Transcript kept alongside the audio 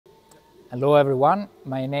Hello everyone,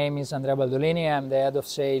 my name is Andrea Baldolini, I'm the head of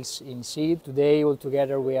sales in CEAD. Today all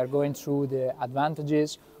together we are going through the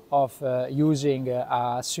advantages of using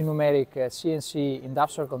a Sinumerik CNC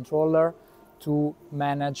industrial controller to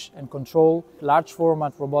manage and control large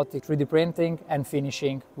format robotic 3D printing and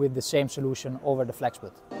finishing with the same solution over the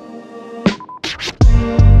Flexbot.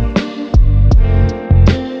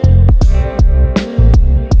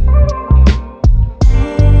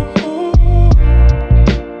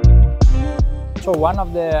 So one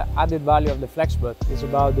of the added value of the Flexbot is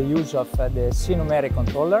about the use of the Sinumerik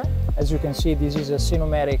controller. As you can see, this is a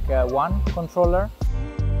Sinumerik 1 controller.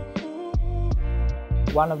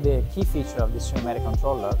 One of the key features of the Sinumerik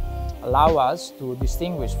controller allow us to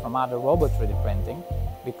distinguish from other robot 3D printing,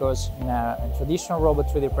 because in traditional robot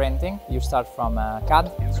 3D printing you start from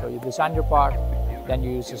CAD, so you design your part, then you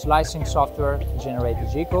use a slicing software to generate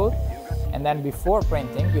the G-code, and then before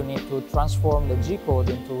printing you need to transform the G-code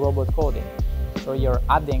into robot coding. So you're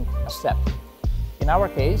adding a step. In our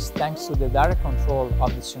case, thanks to the direct control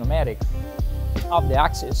of the Sinumerik of the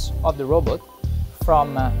axis of the robot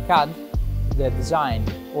from CAD, the design,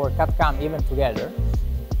 or CAD-CAM even together,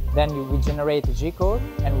 then we generate a G-code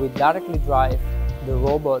and we directly drive the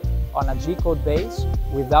robot on a G-code base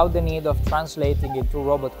without the need of translating it to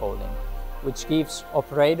robot coding, which gives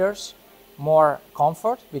operators more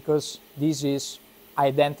comfort because this is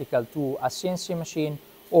identical to a CNC machine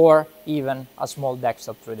or even a small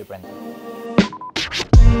desktop 3D printer.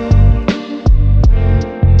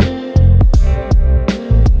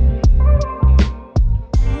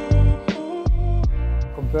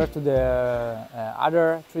 Compared to the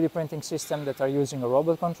other 3D printing systems that are using a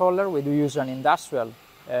robot controller, we do use an industrial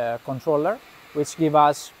controller, which gives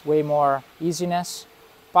us way more easiness,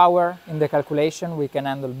 power in the calculation. We can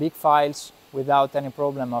handle big files without any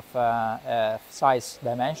problem of size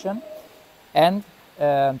dimension, and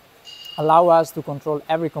allow us to control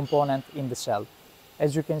every component in the cell.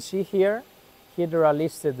 As you can see here there are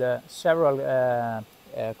listed several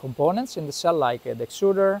components in the cell, like the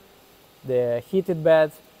extruder, the heated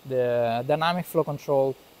bed, the dynamic flow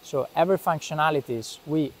control. So every functionalities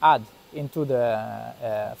we add into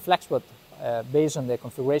the Flexbot based on the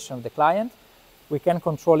configuration of the client, we can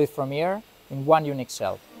control it from here in one unique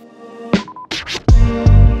cell.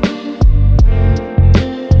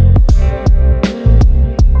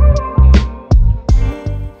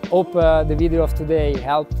 Hope the video of today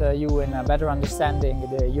helped you in better understanding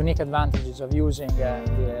the unique advantages of using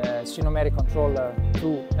the Sinumerik controller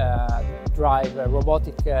to drive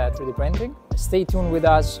robotic 3D printing. Stay tuned with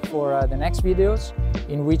us for the next videos,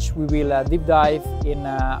 in which we will deep dive in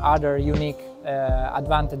other unique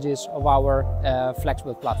advantages of our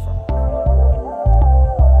Flexbot platform.